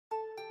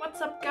What's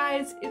up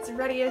guys, it's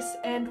Radius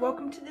and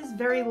welcome to this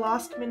very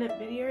last minute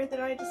video that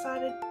I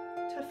decided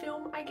to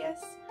film, I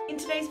guess. In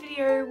today's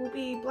video we'll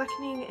be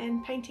blackening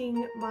and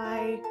painting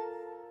my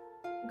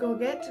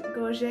Gorget,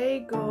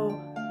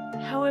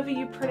 however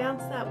you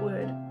pronounce that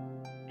word.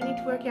 I need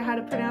to work out how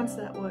to pronounce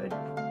that word.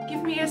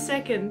 Give me a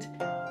second.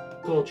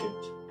 Gorget.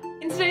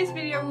 In today's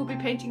video we'll be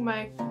painting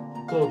my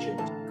Gorget.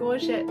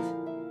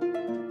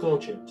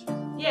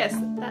 Yes,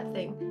 that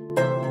thing.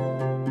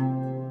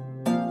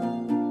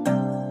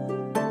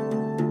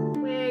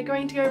 We're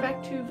going to go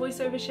back to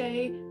voiceover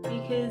Shay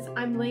because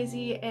I'm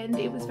lazy and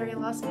it was very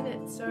last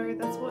minute, so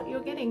that's what you're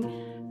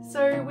getting.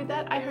 So with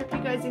that, I hope you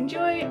guys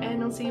enjoy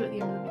and I'll see you at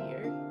the end of the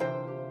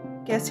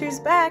video. Guess who's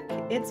back?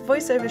 It's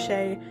voiceover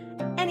Shay.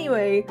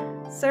 Anyway,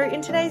 so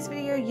in today's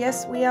video,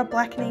 yes, we are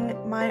blackening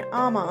my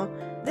armor.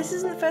 This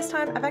isn't the first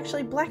time I've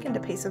actually blackened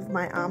a piece of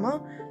my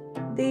armor.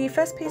 The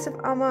first piece of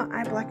armor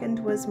I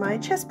blackened was my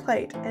chest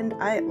plate and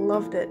I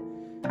loved it.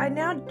 I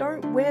now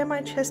don't wear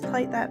my chest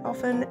plate that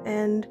often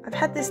and I've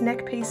had this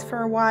neck piece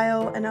for a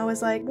while and I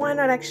was like, why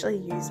not actually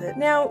use it?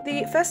 Now,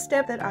 the first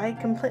step that I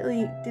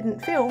completely didn't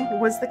film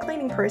was the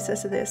cleaning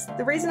process of this.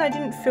 The reason I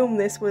didn't film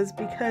this was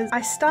because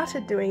I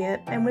started doing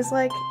it and was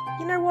like,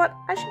 you know what,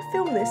 I should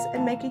film this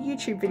and make a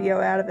YouTube video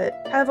out of it.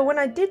 However, when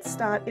I did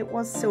start, it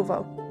was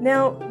silver.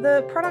 Now,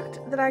 the product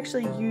that I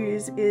actually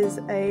use is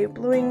a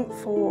bluing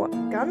for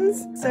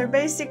guns. So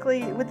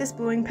basically, with this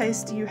bluing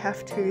paste, you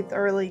have to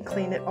thoroughly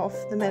clean it off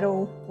the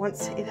metal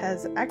once it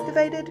has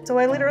activated. So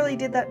I literally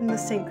did that in the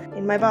sink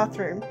in my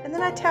bathroom, and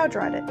then I towel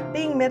dried it.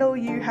 Being metal,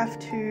 you have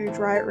to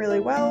dry it really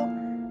well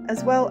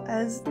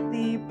as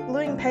the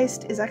bluing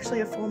paste is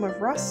actually a form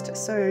of rust,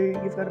 so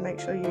you've got to make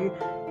sure you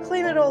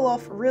clean it all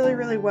off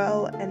really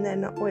well and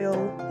then oil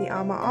the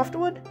armor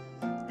afterward.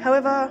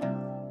 However,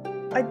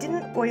 I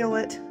didn't oil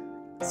it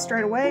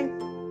straight away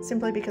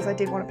simply because I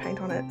did want to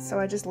paint on it, so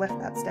I just left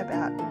that step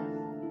out.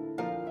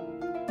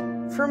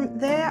 From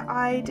there,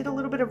 I did a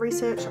little bit of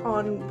research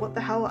on what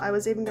the hell I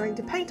was even going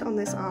to paint on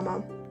this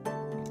armor.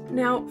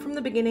 Now, from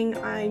the beginning,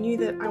 I knew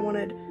that I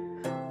wanted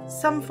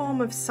some form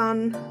of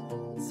sun,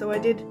 so I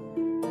did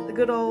the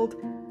good old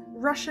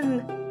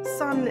Russian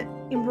sun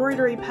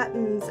embroidery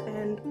patterns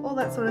and all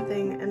that sort of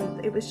thing,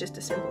 and it was just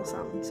a simple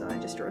sun, so I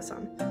just drew a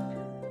sun.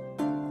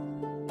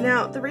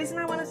 Now, the reason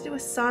I wanted to do a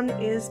sun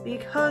is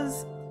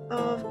because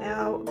of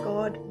our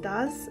god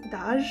Daz.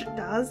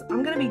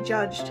 I'm going to be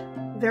judged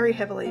very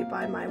heavily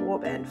by my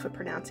warband for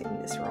pronouncing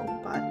this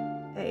wrong, but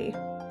hey,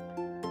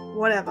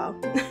 whatever.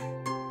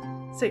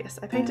 So yes,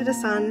 I painted a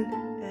sun,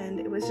 and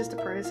it was just a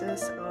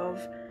process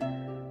of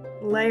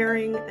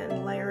layering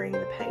and layering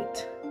the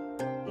paint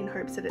in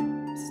hopes that it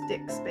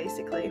sticks,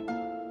 basically.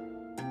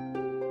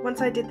 Once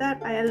I did that,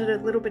 I added a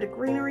little bit of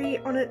greenery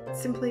on it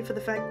simply for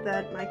the fact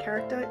that my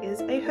character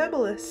is a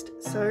herbalist,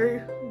 so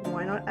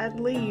why not add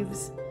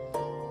leaves?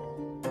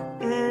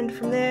 And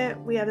from there,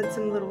 we added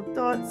some little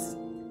dots,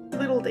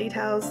 little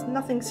details,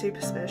 nothing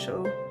super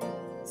special.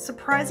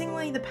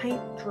 Surprisingly, the paint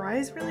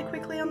dries really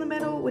quickly on the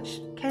metal, which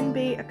can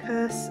be a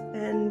curse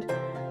and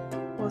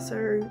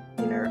also,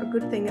 you know, a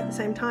good thing at the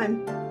same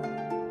time.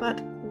 But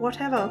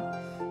whatever.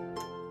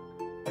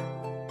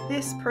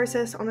 This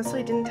process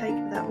honestly didn't take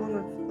that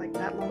long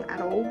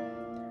at all,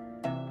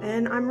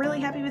 and I'm really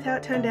happy with how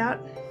it turned out.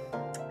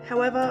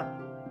 However,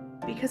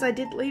 because I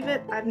did leave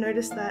it, I've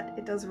noticed that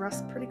it does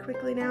rust pretty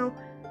quickly now,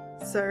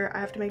 so I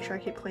have to make sure I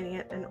keep cleaning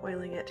it and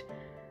oiling it.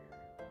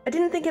 I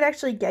didn't think it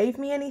actually gave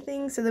me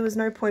anything, so there was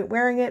no point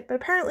wearing it, but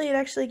apparently it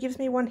actually gives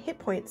me 1 hit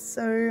point,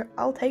 so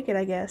I'll take it,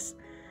 I guess.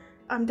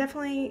 I'm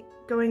definitely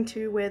going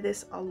to wear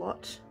this a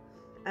lot,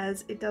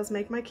 as it does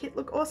make my kit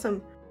look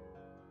awesome.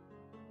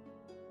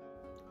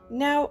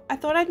 Now, I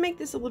thought I'd make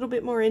this a little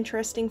bit more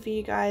interesting for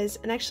you guys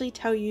and actually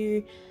tell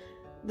you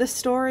the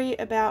story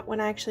about when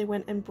I actually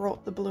went and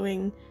brought the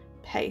bluing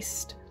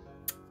paste.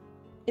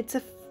 It's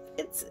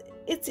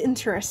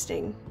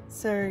interesting,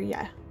 so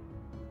yeah.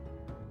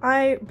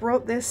 I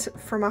brought this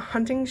from a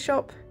hunting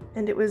shop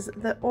and it was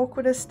the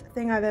awkwardest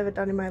thing I've ever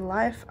done in my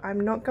life, I'm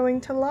not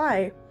going to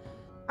lie.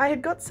 I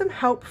had got some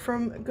help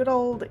from good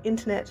old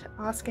internet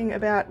asking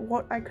about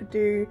what I could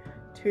do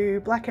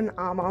to blacken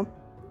armor.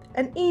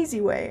 An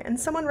easy way, and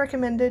someone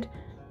recommended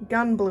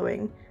gun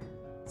bluing.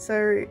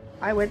 So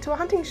I went to a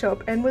hunting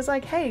shop and was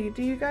like, hey,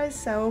 do you guys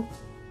sell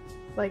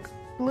like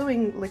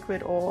bluing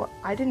liquid, or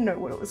I didn't know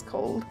what it was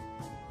called.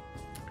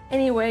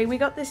 Anyway, we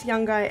got this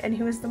young guy and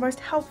he was the most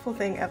helpful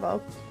thing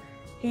ever.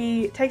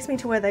 He takes me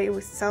to where they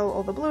sell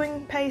all the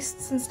bluing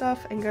pastes and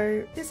stuff and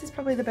go, this is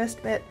probably the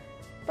best bet,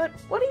 but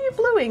what are you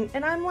bluing?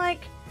 And I'm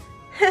like,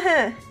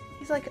 haha.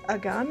 He's like, a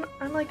gun?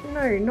 I'm like,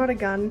 no, not a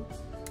gun.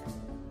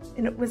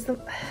 And it was the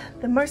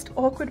most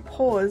awkward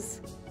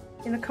pause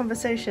in a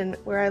conversation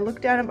where I look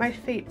down at my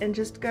feet and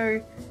just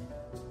go,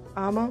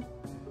 armor?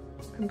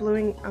 I'm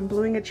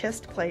bluing a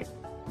chest plate.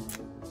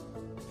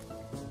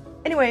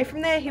 Anyway,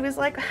 from there he was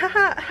like,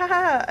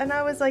 haha, and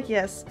I was like,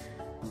 yes.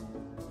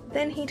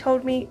 Then he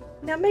told me,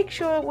 now make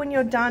sure when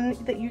you're done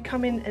that you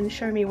come in and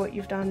show me what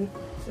you've done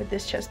with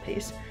this chest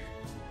piece.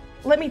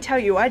 Let me tell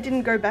you, I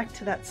didn't go back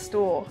to that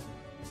store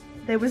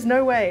there was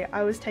no way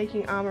I was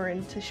taking armor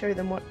in to show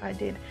them what I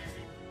did.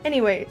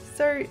 Anyway,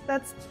 so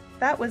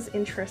that was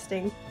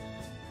interesting.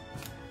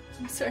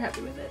 I'm so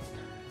happy with it.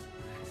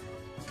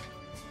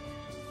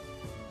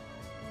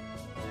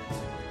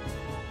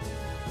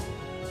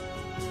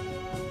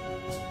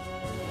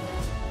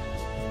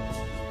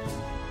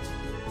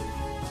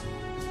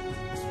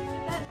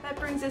 That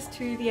brings us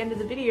to the end of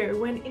the video,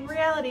 when in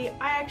reality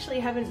I actually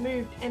haven't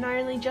moved and I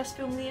only just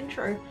filmed the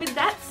intro. With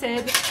that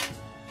said,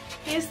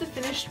 here's the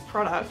finished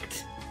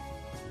product.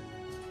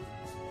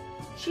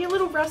 She's a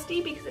little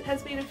rusty because it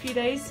has been a few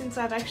days since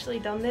I've actually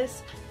done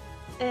this,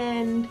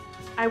 and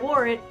I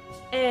wore it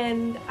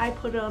and I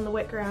put it on the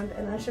wet ground,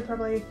 and I should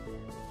probably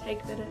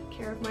take better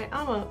care of my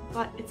armor,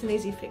 but it's an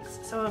easy fix,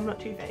 so I'm not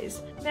too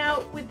phased.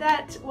 Now with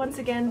that, once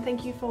again,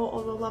 thank you for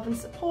all the love and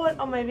support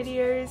on my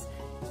videos.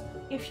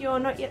 If you're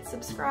not yet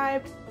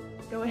subscribed,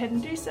 go ahead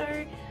and do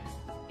so.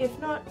 If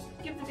not,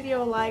 give the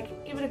video a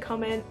like, give it a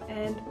comment,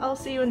 and I'll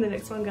see you in the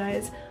next one,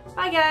 guys.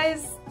 Bye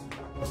guys!